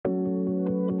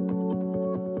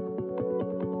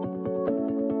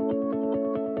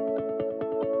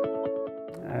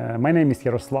My name is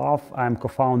Yaroslav. I'm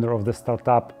co-founder of the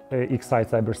startup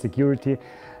Xsight cybersecurity,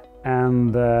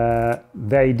 and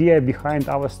the idea behind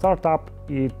our startup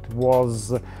it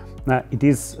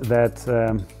is that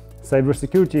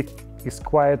cybersecurity is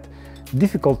quite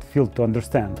difficult field to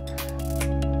understand.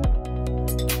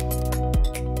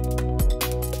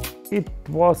 It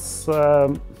was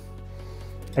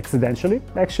accidentally,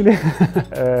 actually.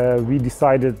 We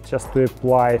decided just to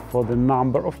apply for the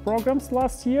number of programs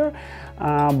last year,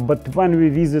 but when we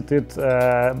visited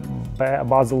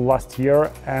Basel last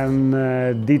year and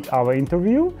did our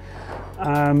interview,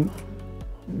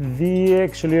 we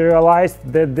actually realized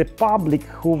that the public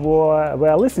who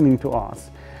were listening to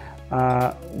us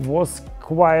was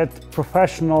quite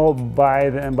professional by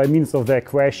means of their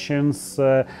questions,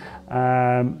 the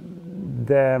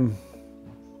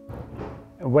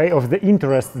way of the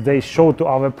interest they show to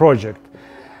our project.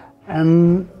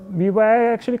 And we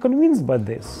were actually convinced by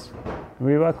this.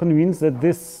 We were convinced that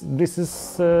this is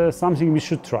something we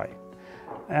should try.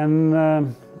 And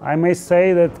I may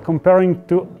say that comparing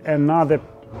to another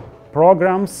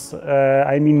programs,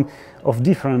 I mean of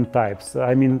different types,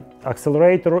 I mean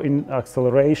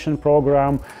acceleration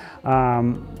program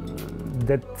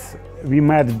that we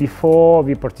met before,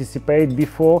 we participated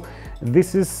before,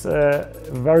 this is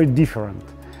very different.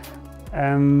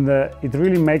 And it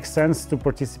really makes sense to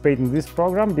participate in this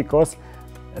program because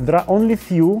there are only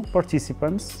few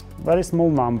participants, very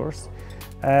small numbers.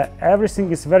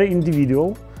 Everything is very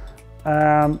individual.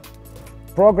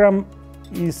 Program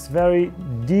is very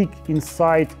deep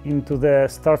insight into the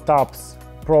startup's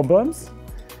problems,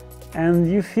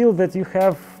 and you feel that you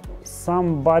have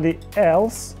somebody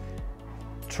else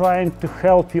trying to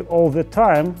help you all the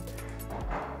time,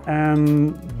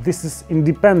 and this is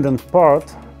independent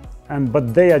part,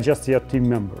 but they are just your team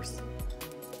members.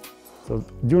 So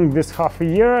during this half a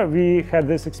year we had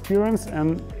this experience,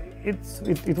 and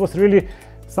it was really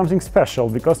something special,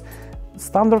 because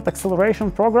standard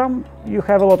acceleration program, you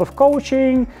have a lot of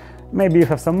coaching, maybe you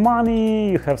have some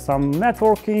money, you have some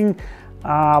networking,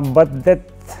 but that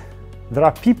there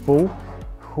are people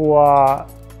who are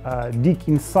dig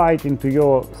insight into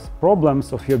your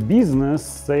problems of your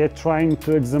business. They are trying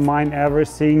to examine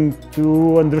everything,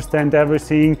 to understand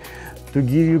everything, to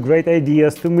give you great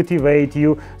ideas, to motivate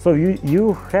you. So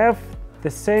you have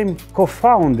the same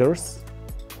co-founders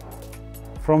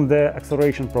from the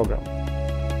acceleration program.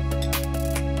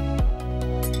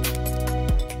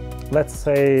 Let's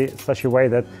say such a way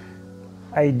that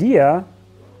idea,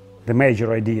 the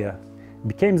major idea,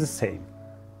 became the same.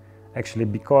 Actually,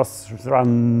 because there are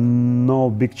no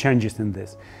big changes in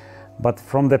this. But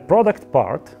from the product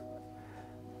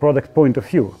point of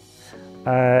view,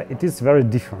 it is very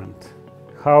different.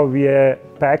 How we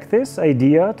pack this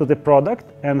idea to the product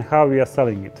and how we are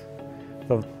selling it.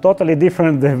 So totally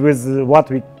different with what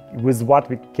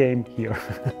we came here.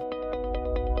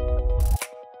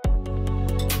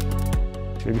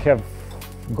 We have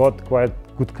got quite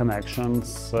good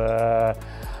connections.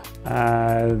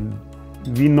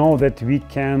 We know that we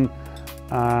can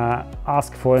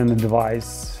ask for an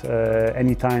advice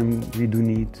anytime we do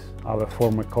need our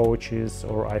former coaches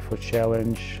or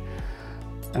i4Challenge.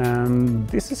 And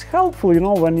this is helpful, you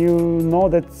know, when you know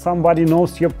that somebody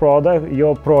knows your product,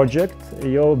 your project,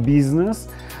 your business,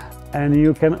 and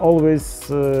you can always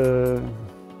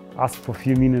ask for a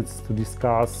few minutes to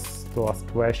discuss, to ask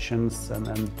questions, and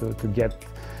to get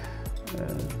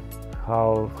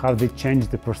how they change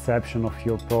the perception of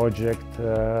your project,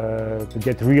 to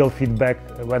get real feedback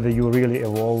whether you really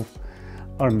evolve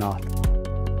or not.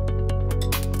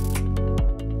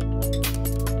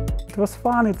 It was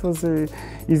fun, it was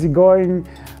easygoing,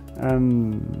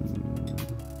 and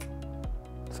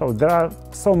so there are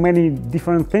so many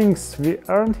different things we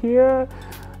earned here.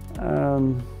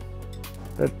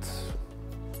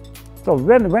 So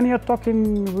when you're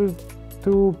talking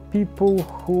to people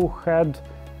who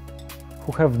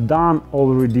have done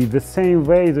already the same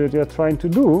way that you're trying to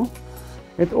do,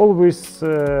 it always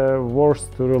worth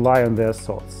to rely on their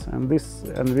thoughts, and we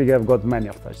have got many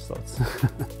of such thoughts.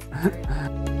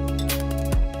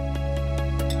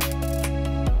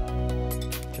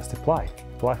 Just apply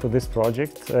for this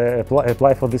project,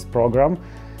 apply for this program.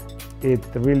 It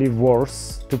really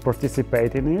worth to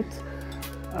participate in it.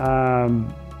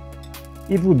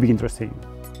 It would be interesting,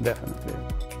 definitely.